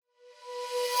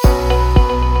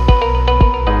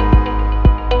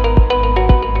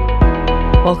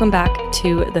Welcome back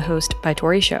to the Host by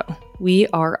Tori show. We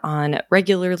are on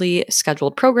regularly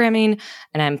scheduled programming,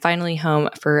 and I'm finally home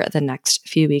for the next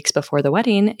few weeks before the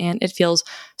wedding, and it feels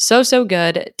so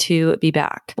good to be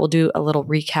back. We'll do a little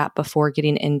recap before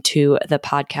getting into the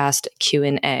podcast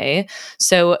Q&A.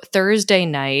 So Thursday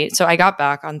night, so I got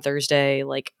back on Thursday,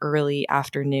 like early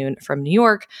afternoon from New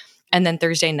York. And then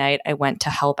Thursday night, I went to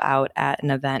help out at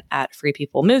an event at Free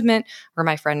People Movement where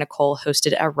my friend Nicole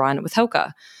hosted a run with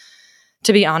Hoka.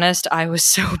 To be honest, I was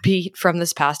so beat from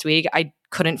this past week. I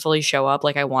couldn't fully show up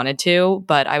like I wanted to,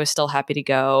 but I was still happy to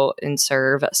go and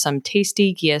serve some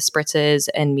tasty Gia spritzes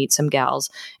and meet some gals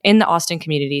in the Austin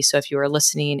community. So if you are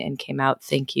listening and came out,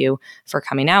 thank you for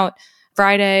coming out.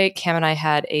 Friday, Cam and I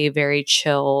had a very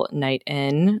chill night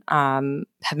in.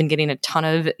 Have been getting a ton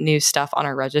of new stuff on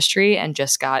our registry and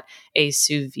just got a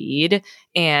sous vide.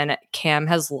 And Cam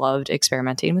has loved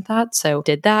experimenting with that. So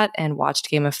did that and watched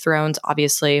Game of Thrones,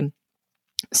 obviously.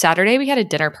 Saturday, we had a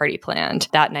dinner party planned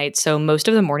that night. So most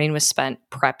of the morning was spent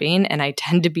prepping, and I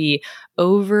tend to be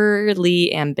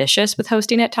overly ambitious with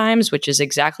hosting at times, which is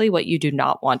exactly what you do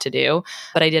not want to do.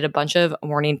 But I did a bunch of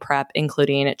morning prep,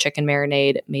 including chicken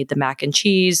marinade, made the mac and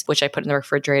cheese, which I put in the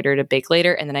refrigerator to bake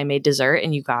later. And then I made dessert.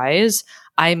 And you guys,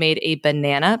 I made a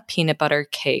banana peanut butter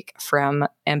cake from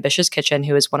Ambitious Kitchen,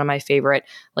 who is one of my favorite,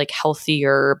 like,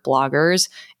 healthier bloggers.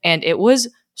 And it was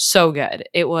so good.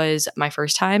 It was my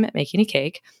first time making a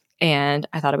cake, and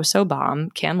I thought it was so bomb.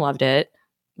 Cam loved it,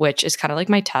 which is kind of like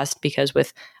my test because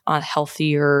with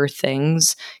healthier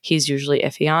things, he's usually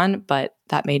iffy on, but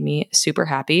that made me super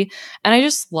happy. And I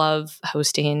just love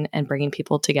hosting and bringing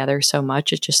people together so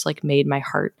much. It just like made my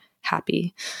heart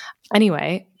happy.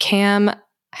 Anyway, Cam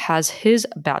has his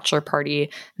bachelor party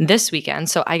this weekend.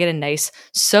 So I get a nice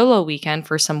solo weekend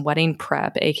for some wedding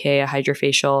prep, aka a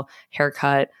hydrofacial,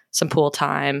 haircut, some pool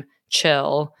time,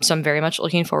 chill. So I'm very much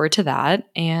looking forward to that.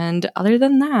 And other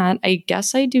than that, I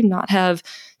guess I do not have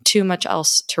too much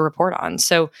else to report on.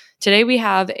 So today we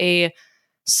have a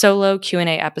solo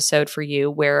Q&A episode for you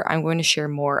where I'm going to share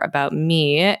more about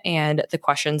me and the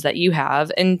questions that you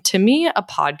have. And to me, a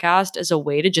podcast is a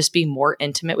way to just be more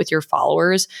intimate with your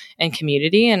followers and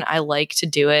community. And I like to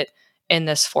do it in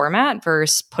this format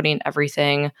versus putting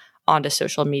everything onto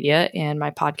social media. And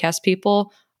my podcast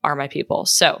people are my people.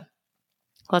 So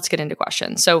let's get into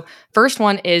questions. So first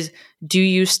one is, do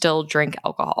you still drink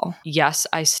alcohol? Yes,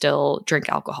 I still drink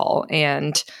alcohol.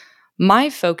 And my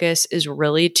focus is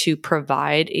really to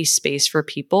provide a space for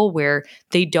people where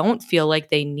they don't feel like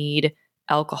they need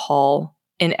alcohol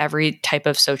in every type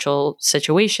of social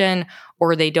situation,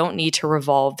 or they don't need to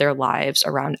revolve their lives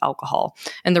around alcohol.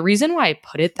 And the reason why I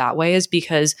put it that way is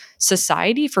because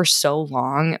society for so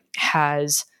long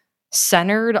has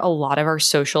centered a lot of our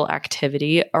social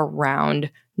activity around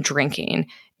drinking.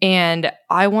 And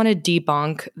I want to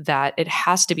debunk that it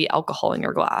has to be alcohol in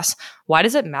your glass. Why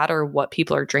does it matter what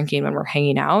people are drinking when we're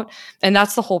hanging out? And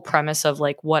that's the whole premise of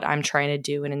like what I'm trying to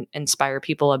do and inspire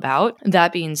people about.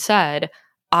 That being said,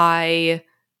 I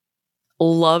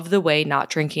love the way not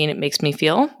drinking it makes me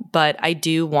feel, but I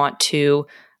do want to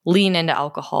lean into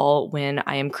alcohol when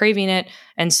I am craving it.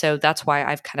 And so that's why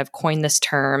I've kind of coined this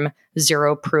term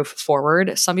zero proof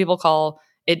forward. Some people call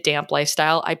it damp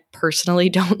lifestyle. I personally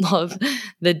don't love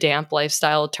the damp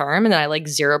lifestyle term. And then I like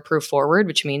zero proof forward,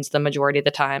 which means the majority of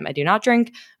the time I do not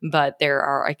drink, but there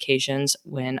are occasions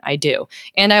when I do.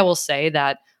 And I will say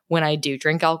that when I do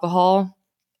drink alcohol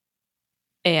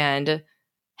and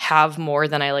have more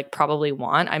than I like probably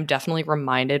want, I'm definitely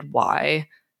reminded why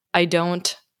I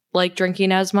don't like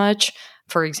drinking as much.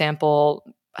 For example,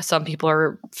 some people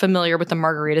are familiar with the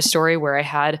margarita story where I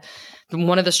had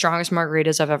one of the strongest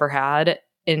margaritas I've ever had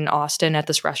in Austin at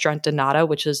this restaurant, Donata,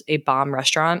 which is a bomb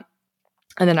restaurant.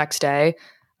 And the next day,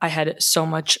 I had so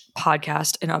much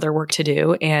podcast and other work to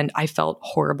do, and I felt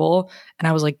horrible. And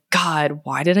I was like, God,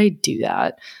 why did I do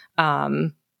that?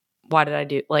 Why did I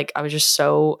do, like, I was just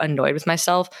so annoyed with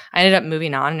myself. I ended up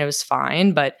moving on and it was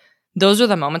fine. But those are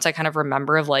the moments I kind of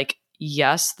remember of like,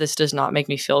 yes, this does not make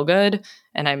me feel good.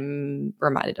 And I'm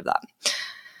reminded of that.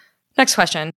 Next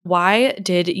question. Why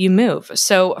did you move?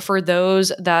 So for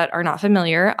those that are not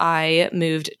familiar, I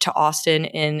moved to Austin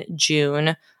in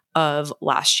June of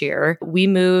last year. We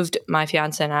moved, my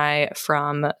fiance and I,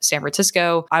 from San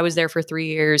Francisco. I was there for 3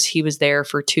 years. He was there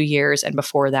for 2 years. And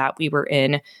before that, we were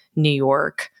in New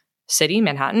York City,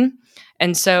 Manhattan.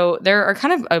 And so there are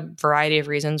kind of a variety of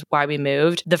reasons why we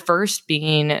moved. The first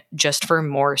being just for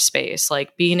more space,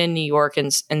 like being in New York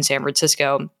and San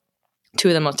Francisco, two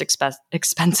of the most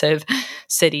expensive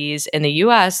cities in the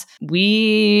US,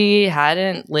 we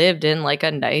hadn't lived in like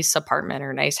a nice apartment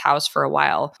or nice house for a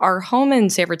while. Our home in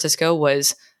San Francisco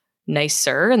was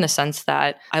nicer in the sense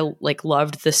that I like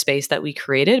loved the space that we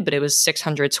created, but it was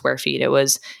 600 square feet. It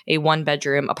was a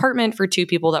 1-bedroom apartment for 2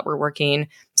 people that were working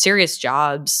serious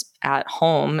jobs at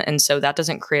home. And so that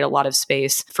doesn't create a lot of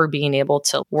space for being able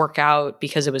to work out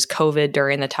because it was COVID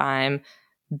during the time,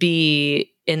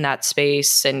 be in that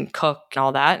space and cook and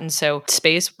all that. And so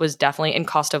space was definitely, and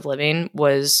cost of living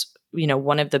was,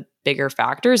 one of the bigger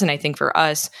factors. And I think for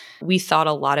us, we thought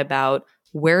a lot about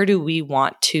where do we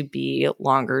want to be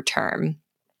longer term.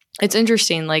 It's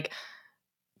interesting, like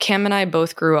Cam and I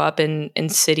both grew up in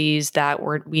cities that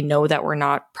we know that we're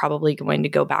not probably going to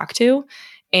go back to.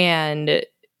 And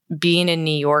being in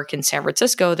New York and San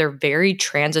Francisco, they're very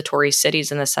transitory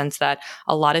cities in the sense that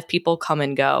a lot of people come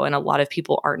and go and a lot of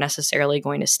people aren't necessarily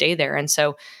going to stay there. And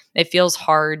so it feels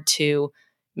hard to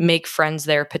make friends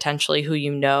there potentially who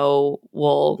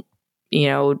will,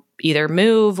 either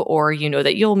move or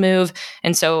that you'll move.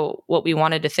 And so what we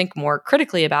wanted to think more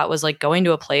critically about was like going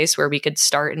to a place where we could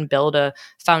start and build a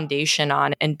foundation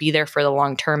on and be there for the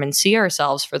long term and see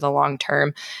ourselves for the long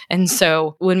term. And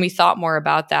so when we thought more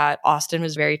about that, Austin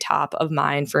was very top of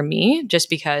mind for me, just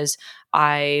because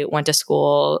I went to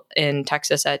school in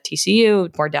Texas at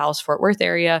TCU, more Dallas Fort Worth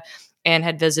area, and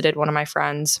had visited one of my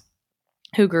friends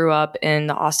who grew up in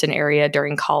the Austin area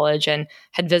during college and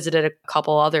had visited a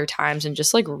couple other times and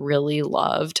just like really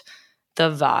loved the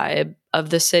vibe of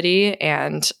the city.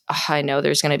 And I know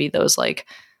there's going to be those like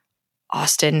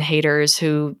Austin haters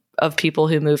of people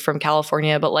who moved from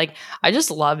California, but like I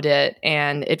just loved it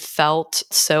and it felt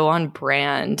so on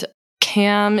brand.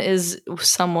 Cam is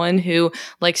someone who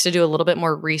likes to do a little bit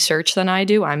more research than I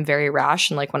do. I'm very rash.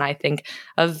 And like when I think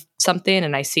of something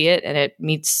and I see it and it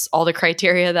meets all the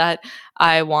criteria that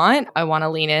I want to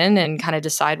lean in and kind of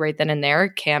decide right then and there.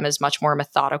 Cam is much more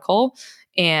methodical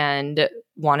and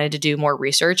wanted to do more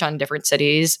research on different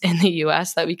cities in the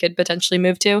US that we could potentially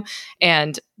move to.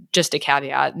 And just a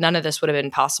caveat, none of this would have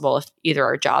been possible if either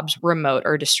our jobs remote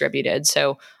or distributed.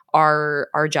 So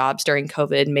our jobs during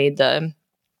COVID made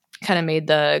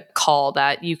the call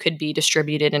that you could be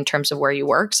distributed in terms of where you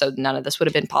work. So none of this would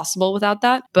have been possible without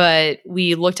that. But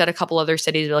we looked at a couple other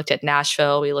cities. We looked at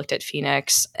Nashville, we looked at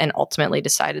Phoenix, and ultimately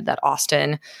decided that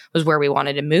Austin was where we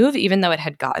wanted to move, even though it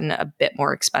had gotten a bit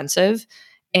more expensive.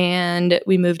 And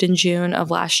we moved in June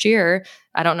of last year.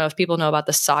 I don't know if people know about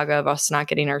the saga of us not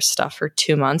getting our stuff for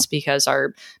 2 months because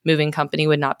our moving company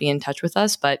would not be in touch with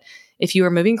us. But if you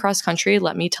are moving cross country,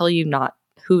 let me tell you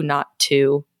who not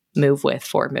to move with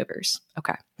for movers.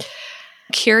 Okay.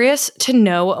 Curious to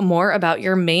know more about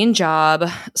your main job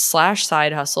 /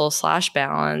 side hustle /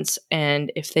 balance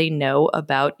and if they know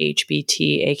about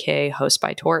HBT, aka Host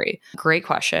by Tori. Great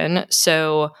question.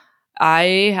 So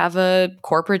I have a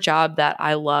corporate job that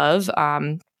I love.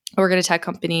 I work at a tech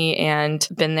company and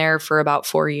been there for about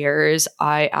 4 years.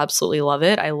 I absolutely love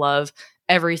it. I love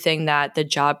everything that the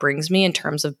job brings me in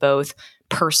terms of both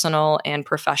personal and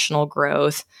professional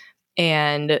growth,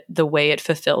 and the way it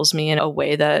fulfills me in a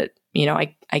way that,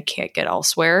 I can't get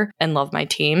elsewhere, and love my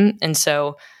team. And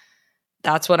so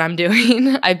that's what I'm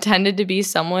doing. I've tended to be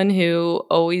someone who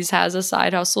always has a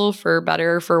side hustle for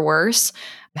better or for worse.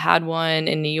 Had one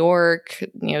in New York,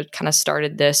 kind of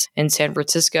started this in San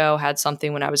Francisco, had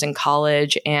something when I was in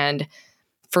college. And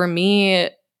for me,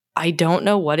 I don't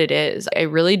know what it is. I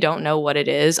really don't know what it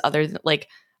is other than like,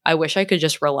 I wish I could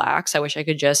just relax. I wish I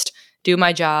could just do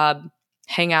my job,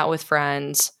 hang out with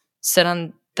friends, sit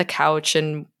on the couch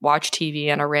and watch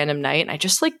TV on a random night. And I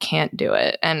just like can't do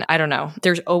it. And I don't know.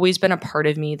 There's always been a part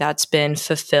of me that's been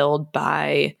fulfilled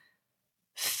by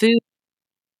food,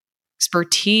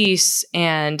 expertise,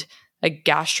 and a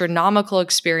gastronomical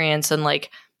experience. And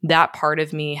like that part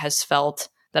of me has felt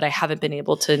that I haven't been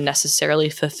able to necessarily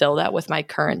fulfill that with my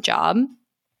current job.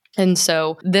 And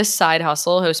so this side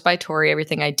hustle, Host by Tori,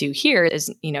 everything I do here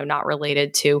is, not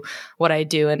related to what I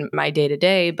do in my day to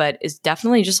day, but is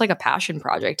definitely just like a passion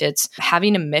project. It's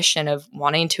having a mission of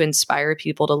wanting to inspire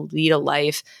people to lead a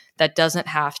life that doesn't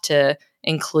have to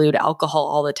include alcohol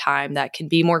all the time, that can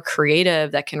be more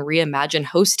creative, that can reimagine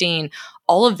hosting.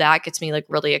 All of that gets me like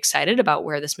really excited about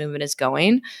where this movement is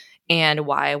going and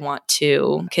why I want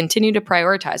to continue to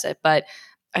prioritize it. But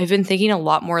I've been thinking a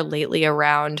lot more lately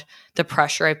around the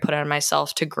pressure I put on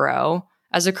myself to grow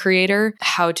as a creator,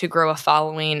 how to grow a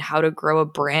following, how to grow a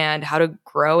brand, how to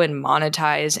grow and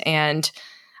monetize. And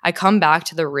I come back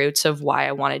to the roots of why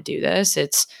I want to do this.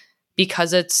 It's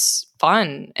because it's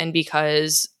fun and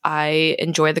because I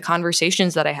enjoy the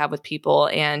conversations that I have with people.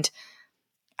 And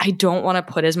I don't want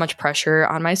to put as much pressure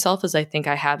on myself as I think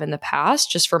I have in the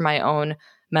past, just for my own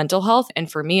mental health.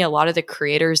 And for me, a lot of the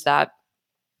creators that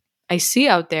I see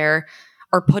out there,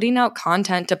 are putting out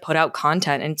content to put out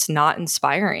content, and it's not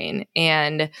inspiring.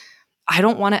 And I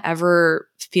don't want to ever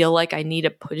feel like I need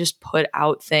to just put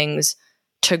out things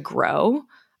to grow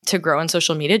on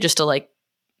social media, just to like,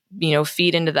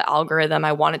 feed into the algorithm.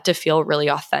 I want it to feel really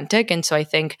authentic. And so I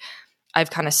think I've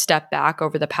kind of stepped back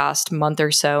over the past month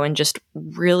or so and just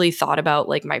really thought about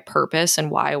like my purpose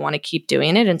and why I want to keep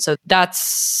doing it. And so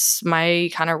that's my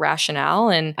kind of rationale.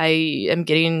 And I am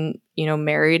getting,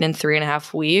 married in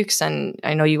 3.5 weeks. And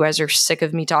I know you guys are sick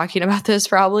of me talking about this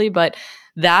probably, but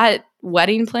that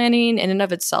wedding planning in and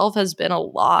of itself has been a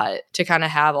lot to kind of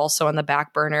have also on the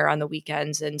back burner on the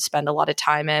weekends and spend a lot of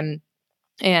time in.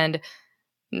 And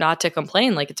not to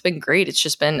complain, like it's been great. It's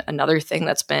just been another thing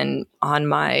that's been on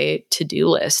my to-do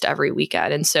list every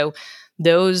weekend. And so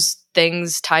those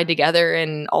things tied together,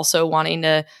 and also wanting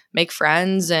to make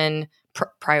friends and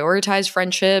prioritize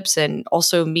friendships and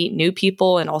also meet new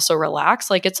people and also relax,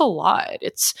 like it's a lot.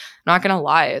 It's not going to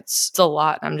lie. It's a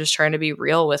lot. I'm just trying to be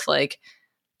real with like,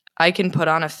 I can put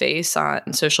on a face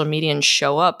on social media and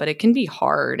show up, but it can be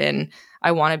hard. And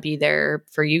I want to be there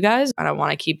for you guys. And I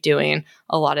want to keep doing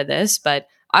a lot of this, but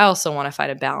I also want to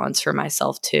find a balance for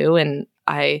myself too. And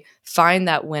I find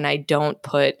that when I don't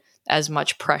put as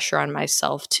much pressure on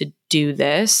myself to do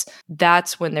this,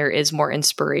 that's when there is more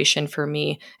inspiration for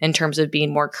me in terms of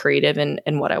being more creative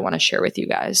in what I want to share with you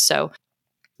guys. So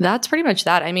that's pretty much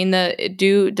that. I mean,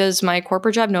 does my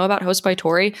corporate job know about Host by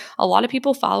Tori? A lot of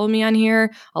people follow me on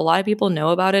here. A lot of people know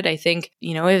about it. I think,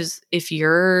 if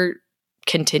you're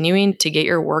continuing to get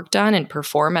your work done and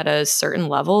perform at a certain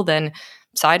level, then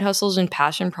side hustles and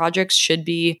passion projects should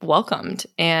be welcomed,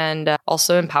 and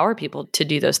also empower people to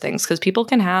do those things, because people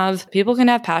can have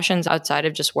passions outside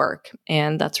of just work.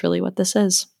 And that's really what this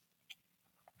is.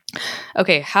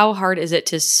 Okay, how hard is it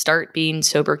to start being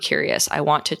sober curious? I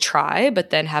want to try, but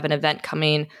then have an event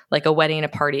coming, like a wedding, a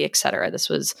party, etc. This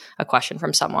was a question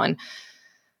from someone.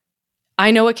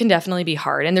 I know it can definitely be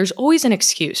hard, and there's always an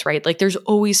excuse, right? Like there's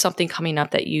always something coming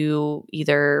up that you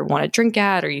either want to drink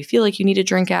at or you feel like you need to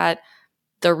drink at.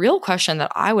 The real question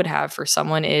that I would have for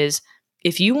someone is,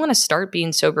 if you want to start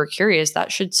being sober curious,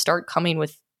 that should start coming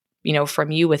with, from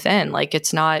you within. Like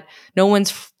no one's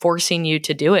forcing you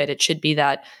to do it. It should be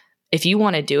that if you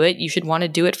want to do it, you should want to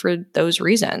do it for those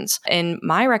reasons. And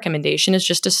my recommendation is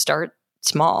just to start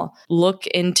small. Look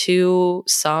into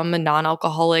some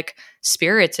non-alcoholic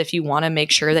spirits if you want to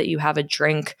make sure that you have a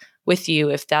drink with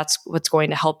you, if that's what's going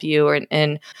to help you,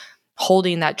 and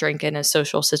holding that drink in a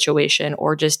social situation,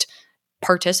 or just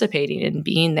participating and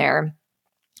being there.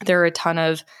 There are a ton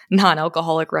of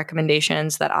non-alcoholic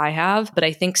recommendations that I have, but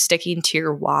I think sticking to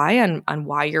your why on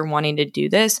why you're wanting to do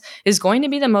this is going to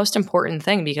be the most important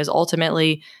thing, because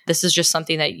ultimately this is just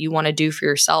something that you want to do for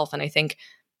yourself. And I think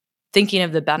thinking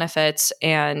of the benefits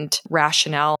and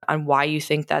rationale on why you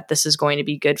think that this is going to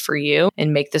be good for you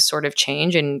and make this sort of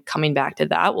change, and coming back to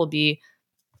that will be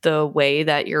the way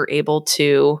that you're able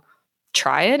to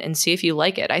try it and see if you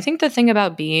like it. I think the thing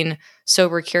about being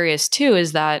sober curious too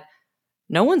is that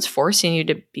no one's forcing you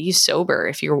to be sober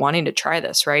if you're wanting to try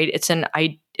this, right? It's an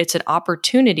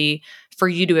opportunity for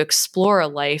you to explore a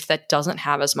life that doesn't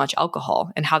have as much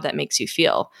alcohol and how that makes you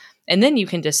feel. And then you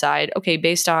can decide, okay,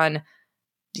 based on,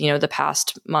 the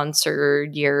past months or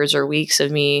years or weeks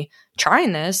of me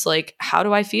trying this, like, how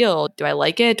do I feel? Do I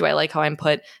like it? Do I like how I'm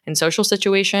put in social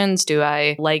situations? Do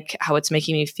I like how it's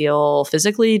making me feel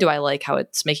physically? Do I like how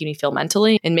it's making me feel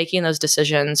mentally? And making those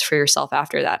decisions for yourself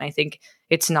after that. And I think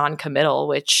it's non-committal,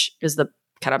 which is the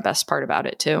kind of best part about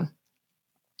it too.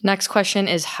 Next question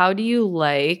is, how do you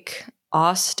like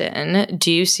Austin?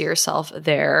 Do you see yourself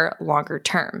there longer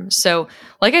term? So,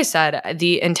 like I said,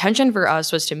 the intention for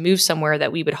us was to move somewhere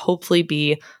that we would hopefully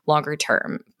be longer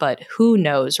term, but who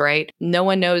knows, right? No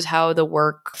one knows how the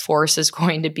workforce is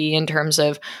going to be in terms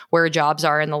of where jobs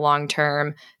are in the long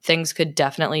term. Things could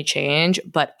definitely change,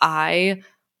 but I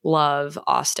love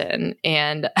Austin,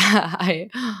 and I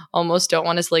almost don't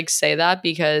want to say that,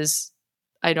 because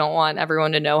I don't want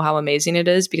everyone to know how amazing it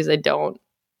is, because I don't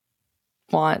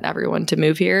want everyone to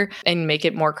move here and make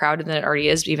it more crowded than it already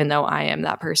is, even though I am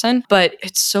that person. But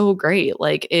it's so great.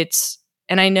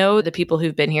 And I know the people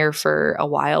who've been here for a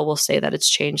while will say that it's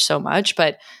changed so much,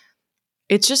 but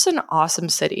it's just an awesome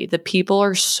city. The people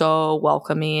are so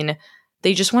welcoming.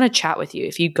 They just want to chat with you.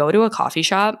 If you go to a coffee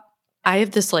shop, I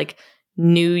have this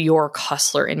New York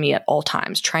hustler in me at all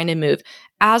times, trying to move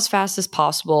as fast as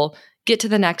possible, get to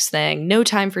the next thing, no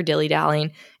time for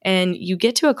dilly-dallying. And you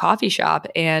get to a coffee shop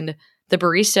and the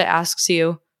barista asks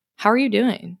you, how are you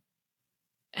doing?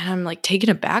 And I'm taken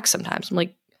aback sometimes. I'm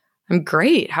like, I'm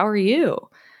great. How are you?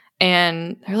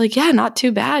 And they're like, yeah, not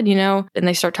too bad, And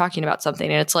they start talking about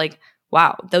something. And it's like,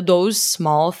 wow, those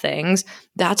small things,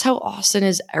 that's how Austin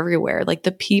is everywhere. Like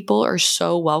the people are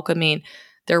so welcoming.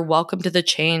 They're welcome to the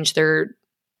change. They're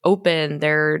open,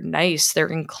 they're nice, they're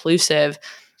inclusive.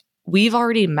 We've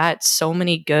already met so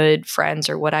many good friends,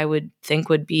 or what I would think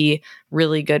would be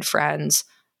really good friends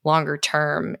longer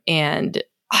term. And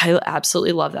I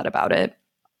absolutely love that about it.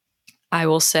 I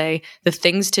will say the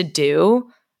things to do,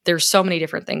 there's so many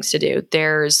different things to do.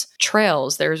 There's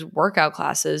trails, there's workout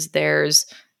classes, there's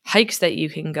hikes that you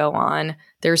can go on.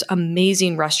 There's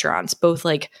amazing restaurants, both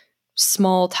like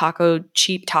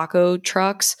cheap taco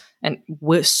trucks and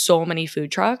with so many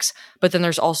food trucks. But then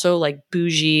there's also like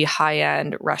bougie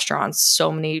high-end restaurants,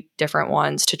 so many different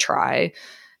ones to try.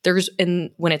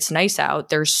 When it's nice out,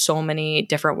 there's so many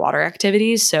different water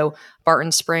activities. So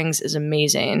Barton Springs is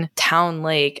amazing. Town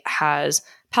Lake has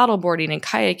paddleboarding and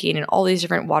kayaking and all these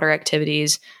different water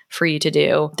activities for you to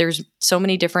do. There's so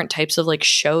many different types of like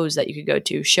shows that you could go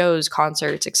to, shows,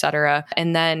 concerts, etc.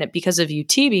 And then because of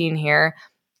UT being here,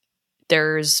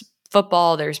 there's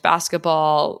football, there's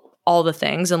basketball, all the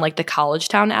things. And like the college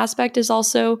town aspect is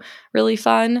also really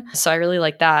fun. So I really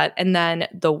like that. And then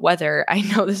the weather, I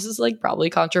know this is like probably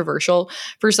controversial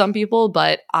for some people,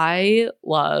 but I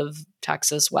love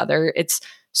Texas weather. It's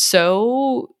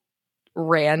so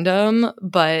random,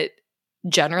 but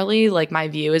generally like my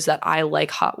view is that I like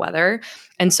hot weather.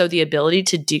 And so the ability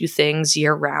to do things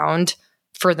year round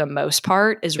for the most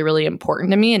part is really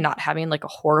important to me, and not having like a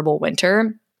horrible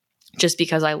winter, just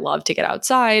because I love to get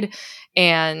outside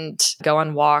and go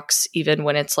on walks even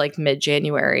when it's like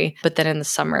mid-January. But then in the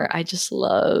summer, I just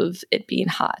love it being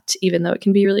hot, even though it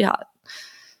can be really hot.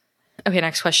 Okay,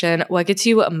 next question. What gets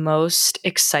you most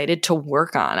excited to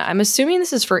work on? I'm assuming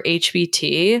this is for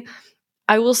HBT.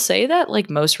 I will say that like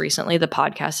most recently, the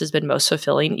podcast has been most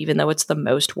fulfilling, even though it's the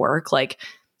most work. Like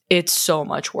it's so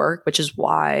much work, which is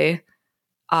why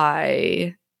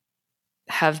I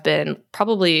have been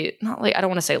probably not like, I don't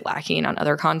want to say lacking on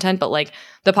other content, but like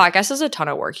the podcast is a ton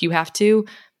of work. You have to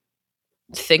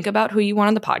think about who you want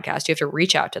on the podcast. You have to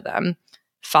reach out to them,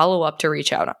 follow up to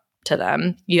reach out to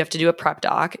them. You have to do a prep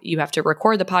doc. You have to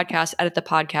record the podcast, edit the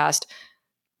podcast,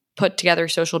 put together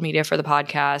social media for the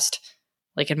podcast,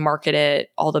 like and market it,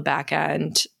 all the back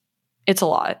end. It's a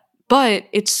lot, but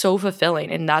it's so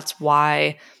fulfilling. And that's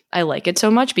why I like it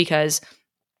so much, because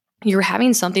you're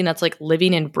having something that's like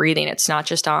living and breathing. It's not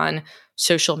just on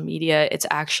social media. It's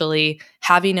actually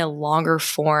having a longer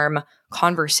form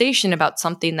conversation about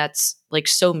something that's like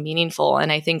so meaningful.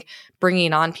 And I think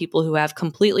bringing on people who have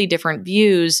completely different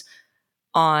views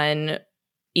on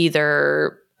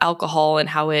either alcohol and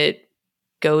how it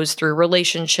goes through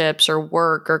relationships or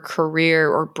work or career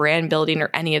or brand building or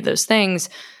any of those things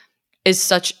is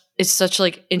such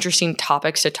like interesting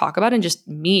topics to talk about, and just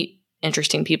meet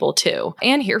interesting people too,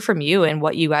 and hear from you and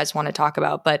what you guys want to talk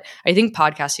about. But I think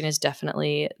podcasting is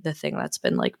definitely the thing that's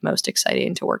been like most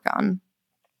exciting to work on.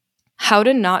 How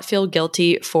to not feel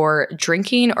guilty for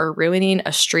drinking or ruining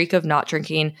a streak of not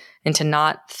drinking, and to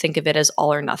not think of it as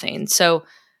all or nothing. So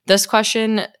this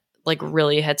question like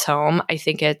really hits home. I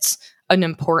think it's an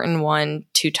important one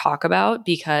to talk about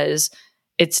because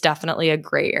it's definitely a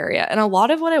gray area. And a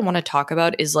lot of what I want to talk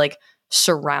about is like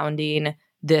surrounding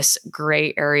this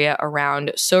gray area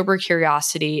around sober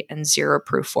curiosity and zero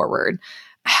proof forward.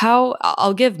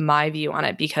 I'll give my view on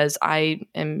it, because I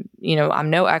am, I'm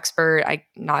no expert. I'm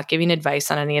not giving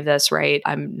advice on any of this, right?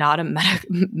 I'm not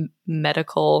a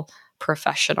medical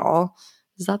professional.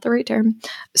 Is that the right term?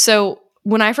 So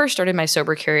when I first started my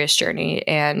sober curious journey,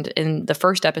 and in the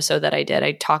first episode that I did,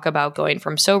 I talk about going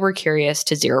from sober curious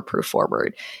to zero proof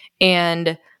forward.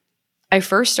 And I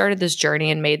first started this journey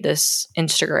and made this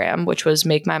Instagram, which was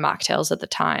Make My Mocktails at the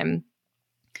time.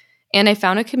 And I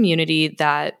found a community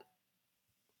that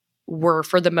were,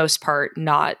 for the most part,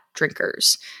 not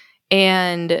drinkers.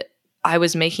 And I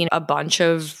was making a bunch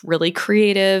of really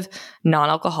creative,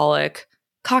 non-alcoholic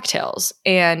cocktails.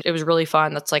 And it was really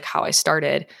fun. That's like how I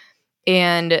started.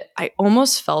 And I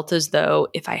almost felt as though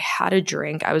if I had a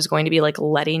drink, I was going to be like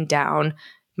letting down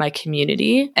my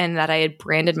community, and that I had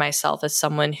branded myself as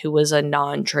someone who was a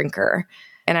non-drinker.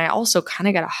 And I also kind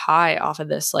of got a high off of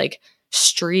this like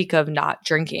streak of not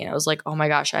drinking. I was like, oh my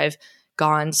gosh, I've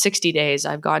gone 60 days,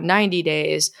 I've gone 90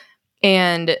 days.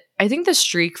 And I think the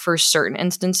streak for certain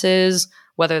instances,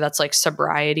 whether that's like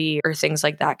sobriety or things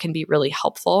like that, can be really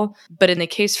helpful. But in the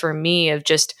case for me of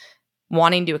just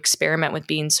wanting to experiment with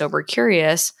being sober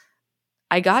curious,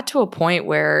 I got to a point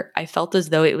where I felt as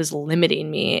though it was limiting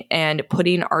me and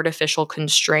putting artificial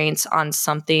constraints on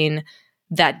something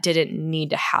that didn't need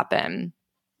to happen.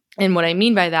 And what I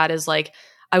mean by that is like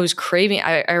I was craving,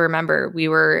 I remember we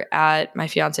were at my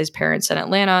fiance's parents in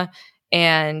Atlanta,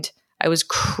 and I was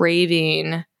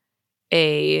craving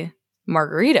a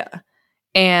margarita.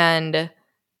 And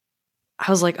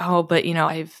I was like, oh, but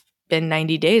I've been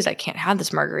 90 days. I can't have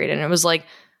this margarita. And it was like,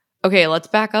 okay, let's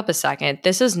back up a second.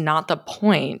 This is not the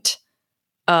point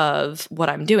of what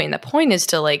I'm doing. The point is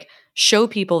to show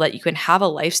people that you can have a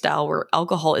lifestyle where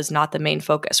alcohol is not the main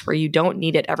focus, where you don't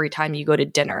need it every time you go to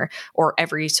dinner or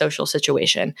every social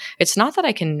situation. It's not that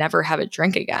I can never have a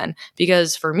drink again,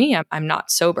 because for me, I'm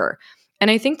not sober.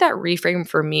 And I think that reframe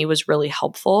for me was really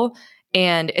helpful.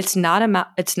 And it's not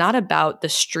about the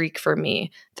streak for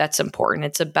me that's important.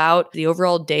 It's about the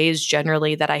overall days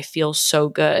generally that I feel so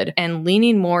good, and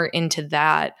leaning more into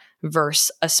that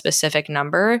versus a specific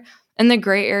number. And the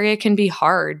gray area can be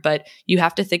hard, but you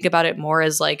have to think about it more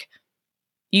as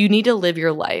you need to live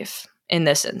your life in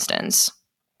this instance.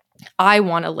 I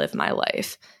want to live my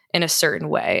life in a certain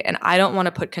way, and I don't want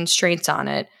to put constraints on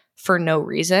it for no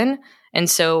reason. And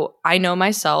so I know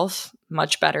myself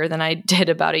much better than I did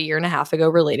about a year and a half ago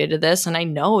related to this. And I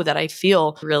know that I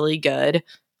feel really good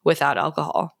without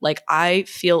alcohol. I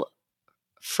feel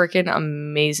freaking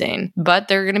amazing. But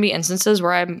there are going to be instances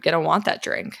where I'm going to want that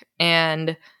drink.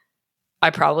 And I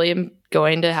probably am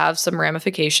going to have some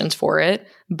ramifications for it,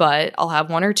 but I'll have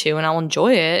one or two and I'll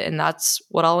enjoy it. And that's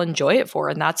what I'll enjoy it for.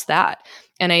 And that's that.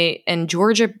 And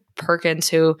Georgia Perkins,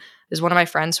 who is one of my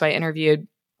friends who I interviewed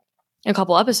a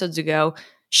couple episodes ago,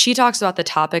 she talks about the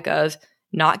topic of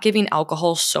not giving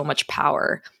alcohol so much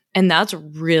power. And that's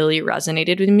really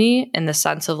resonated with me in the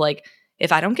sense of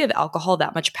if I don't give alcohol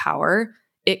that much power,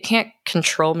 it can't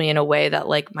control me in a way that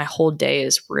my whole day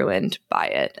is ruined by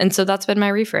it. And so that's been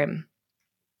my reframe.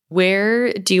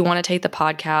 Where do you want to take the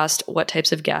podcast? What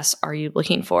types of guests are you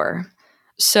looking for?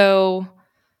 So,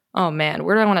 oh man,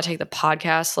 where do I want to take the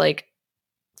podcast?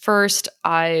 First,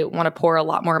 I want to pour a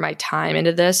lot more of my time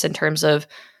into this in terms of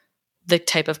the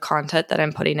type of content that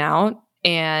I'm putting out.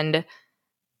 And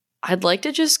I'd like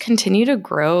to just continue to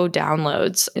grow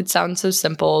downloads. It sounds so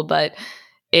simple, but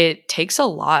it takes a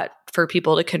lot for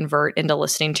people to convert into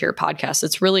listening to your podcast.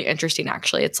 It's really interesting,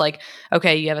 actually. It's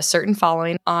okay, you have a certain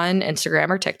following on Instagram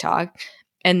or TikTok,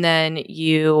 and then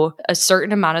a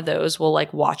certain amount of those will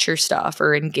watch your stuff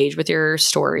or engage with your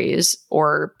stories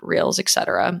or reels,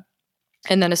 etc.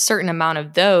 And then a certain amount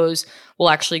of those will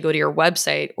actually go to your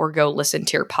website or go listen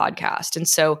to your podcast. And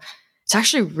so it's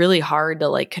actually really hard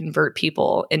to convert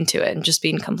people into it, and just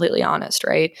being completely honest,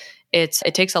 right? It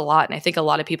takes a lot. And I think a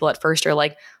lot of people at first are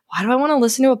why do I want to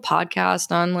listen to a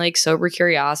podcast on sober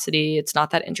curiosity? It's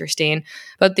not that interesting.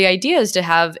 But the idea is to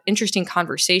have interesting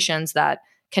conversations that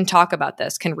can talk about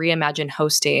this, can reimagine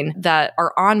hosting, that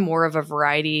are on more of a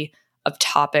variety of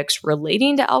topics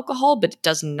relating to alcohol, but it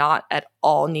does not at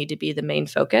all need to be the main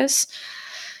focus.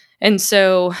 And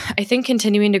so I think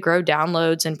continuing to grow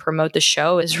downloads and promote the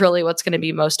show is really what's going to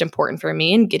be most important for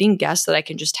me, and getting guests that I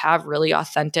can just have really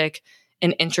authentic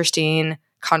and interesting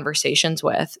conversations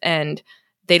with. And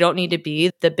they don't need to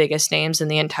be the biggest names in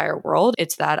the entire world.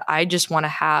 It's that I just want to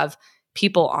have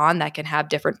people on that can have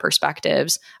different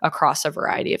perspectives across a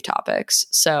variety of topics.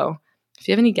 So if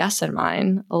you have any guests in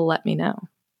mind, let me know.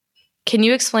 Can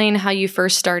you explain how you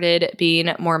first started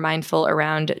being more mindful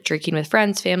around drinking with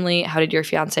friends, family? How did your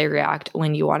fiance react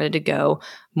when you wanted to go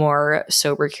more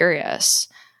sober curious?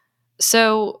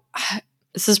 So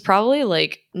this is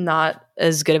probably not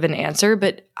as good of an answer,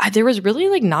 but there was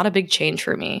really not a big change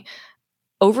for me.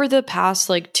 Over the past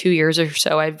 2 years or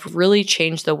so, I've really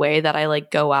changed the way that I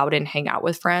go out and hang out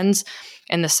with friends,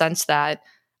 in the sense that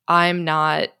I'm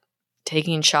not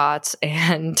taking shots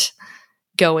and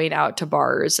going out to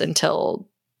bars until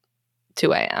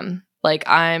 2 a.m.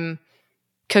 I'm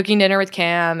cooking dinner with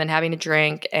Cam and having a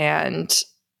drink, and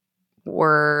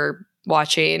we're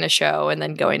watching a show and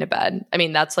then going to bed. I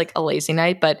mean, that's a lazy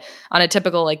night, but on a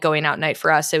typical going out night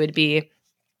for us, it would be,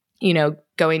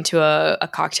 going to a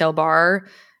cocktail bar,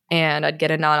 and I'd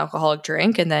get a non-alcoholic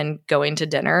drink, and then going to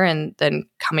dinner, and then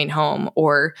coming home,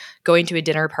 or going to a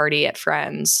dinner party at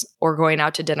friends, or going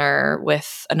out to dinner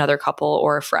with another couple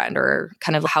or a friend, or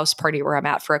kind of a house party where I'm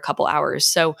at for a couple hours.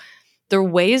 So the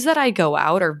ways that I go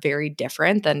out are very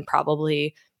different than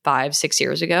probably 5-6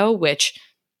 years ago, which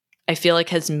I feel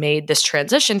has made this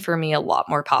transition for me a lot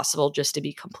more possible, just to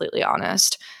be completely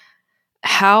honest.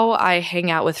 How I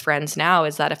hang out with friends now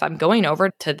is that if I'm going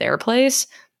over to their place,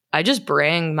 I just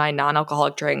bring my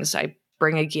non-alcoholic drinks. I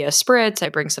bring a Gia Spritz, I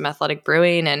bring some Athletic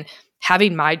Brewing, and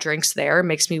having my drinks there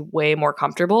makes me way more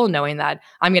comfortable knowing that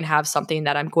I'm going to have something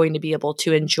that I'm going to be able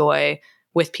to enjoy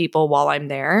with people while I'm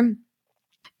there.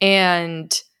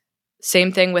 And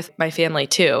same thing with my family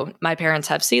too. My parents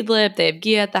have Seedlip, they have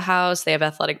Gia at the house, they have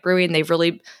Athletic Brewing. They've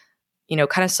really,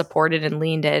 kind of supported and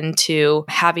leaned into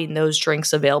having those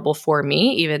drinks available for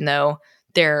me, even though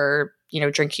they're,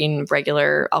 drinking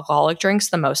regular alcoholic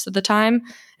drinks the most of the time.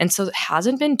 And so it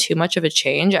hasn't been too much of a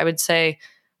change. I would say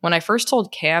when I first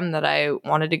told Cam that I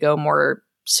wanted to go more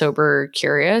sober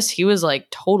curious, he was like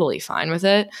totally fine with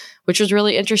it, which was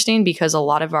really interesting because a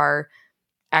lot of our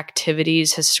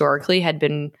activities historically had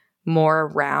been more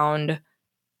around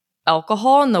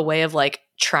alcohol in the way of like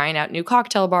trying out new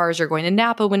cocktail bars or going to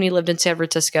Napa when we lived in San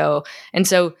Francisco. And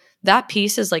so that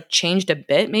piece has like changed a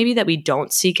bit, maybe that we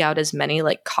don't seek out as many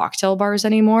like cocktail bars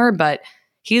anymore, but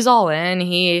he's all in.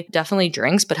 He definitely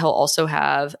drinks, but he'll also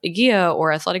have a Gia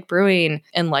or Athletic Brewing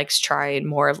and likes trying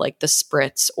more of like the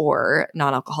spritz or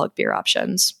non-alcoholic beer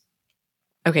options.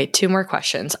 Okay, 2 more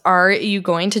questions. Are you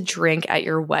going to drink at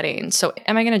your wedding? So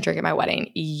am I going to drink at my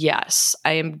wedding? Yes,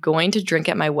 I am going to drink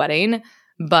at my wedding,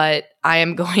 but I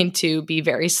am going to be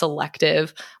very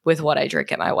selective with what I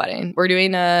drink at my wedding. We're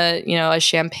doing a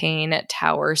champagne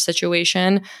tower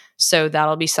situation. So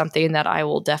that'll be something that I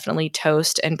will definitely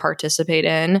toast and participate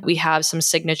in. We have some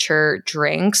signature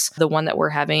drinks. The one that we're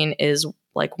having is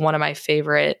like one of my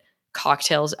favorite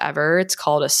cocktails ever. It's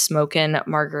called a smokin'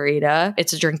 margarita.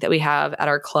 It's a drink that we have at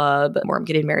our club where I'm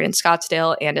getting married in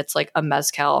Scottsdale, and it's like a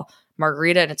mezcal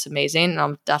margarita, and it's amazing. And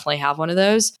I'll definitely have one of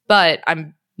those. But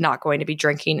I'm not going to be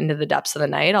drinking into the depths of the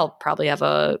night. I'll probably have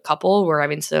a couple. We're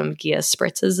having some Gia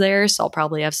spritzes there, so I'll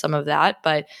probably have some of that.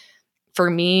 But for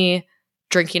me,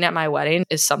 drinking at my wedding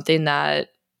is something that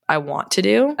I want to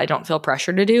do. I don't feel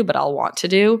pressure to do, but I'll want to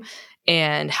do.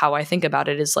 And how I think about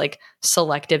it is like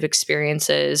selective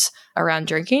experiences around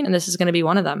drinking. And this is going to be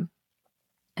one of them.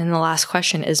 And the last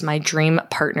question is my dream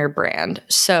partner brand.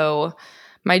 So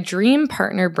my dream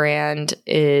partner brand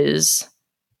is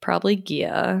probably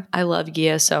Gia. I love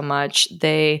Gia so much.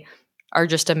 They are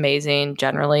just amazing.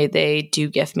 Generally, they do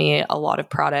gift me a lot of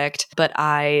product, but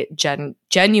I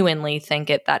genuinely think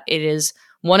that it is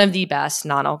one of the best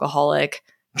non-alcoholic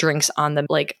drinks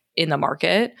in the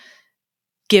market,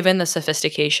 given the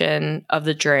sophistication of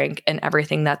the drink and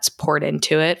everything that's poured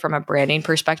into it from a branding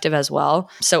perspective as well.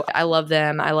 So I love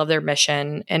them. I love their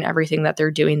mission and everything that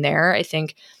they're doing there. I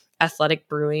think Athletic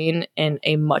Brewing in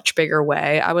a much bigger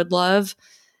way I would love.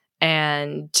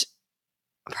 And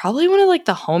probably one of like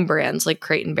the home brands like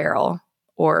Crate and Barrel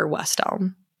or West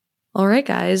Elm. All right,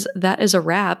 guys, that is a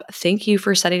wrap. Thank you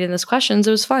for sending in these questions.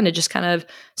 It was fun to just kind of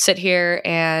sit here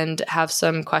and have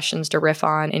some questions to riff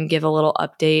on and give a little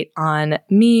update on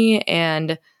me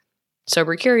and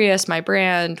Sober Curious, my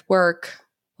brand, work,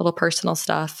 little personal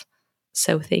stuff.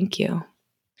 So thank you.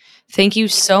 Thank you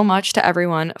so much to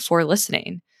everyone for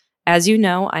listening. As you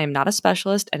know, I am not a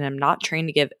specialist and I'm not trained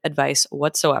to give advice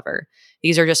whatsoever.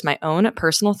 These are just my own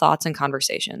personal thoughts and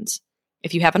conversations.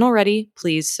 If you haven't already,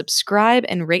 please subscribe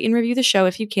and rate and review the show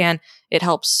if you can. It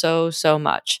helps so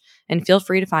much. And feel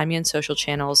free to find me on social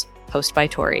channels, Host by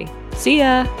Tori. See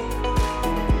ya!